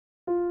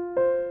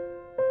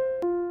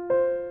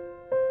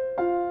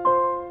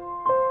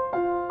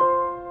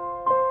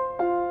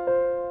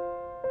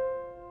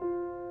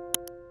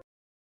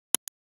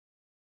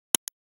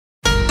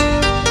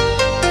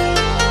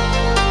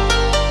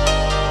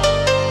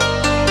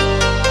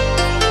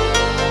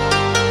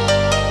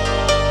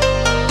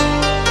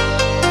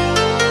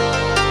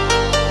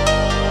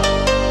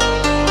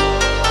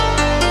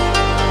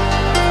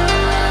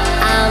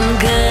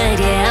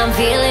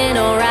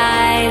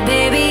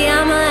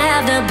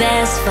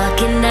best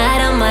fucking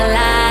night of my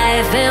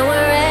life. And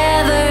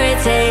wherever it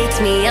takes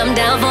me, I'm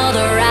down for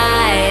the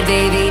ride.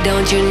 Baby,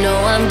 don't you know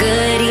I'm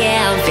good?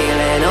 Yeah, I'm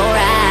feeling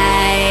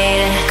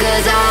alright.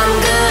 'Cause I'm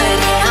good,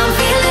 yeah, I'm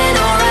feeling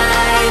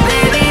alright.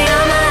 Baby,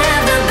 I'ma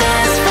have the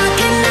best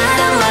fucking night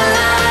of my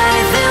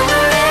life. And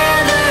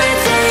wherever it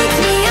takes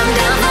me, I'm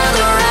down for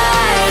the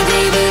ride.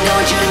 Baby,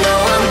 don't you know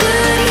I'm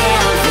good?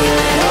 Yeah, I'm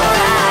feeling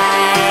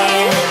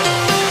alright.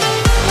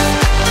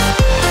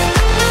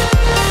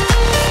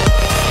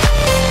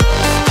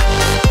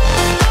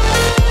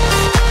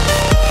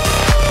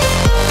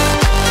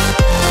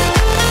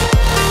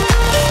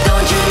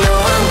 Don't you know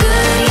I'm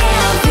good?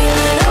 Yeah, I'm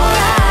feeling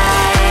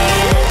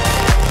alright.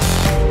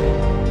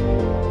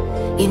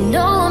 You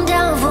know I'm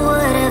down for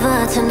whatever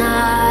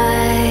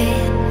tonight.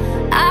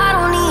 I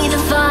don't need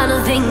the final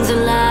things in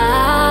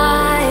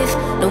life.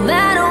 No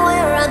matter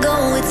where I go,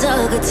 it's a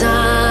good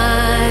time.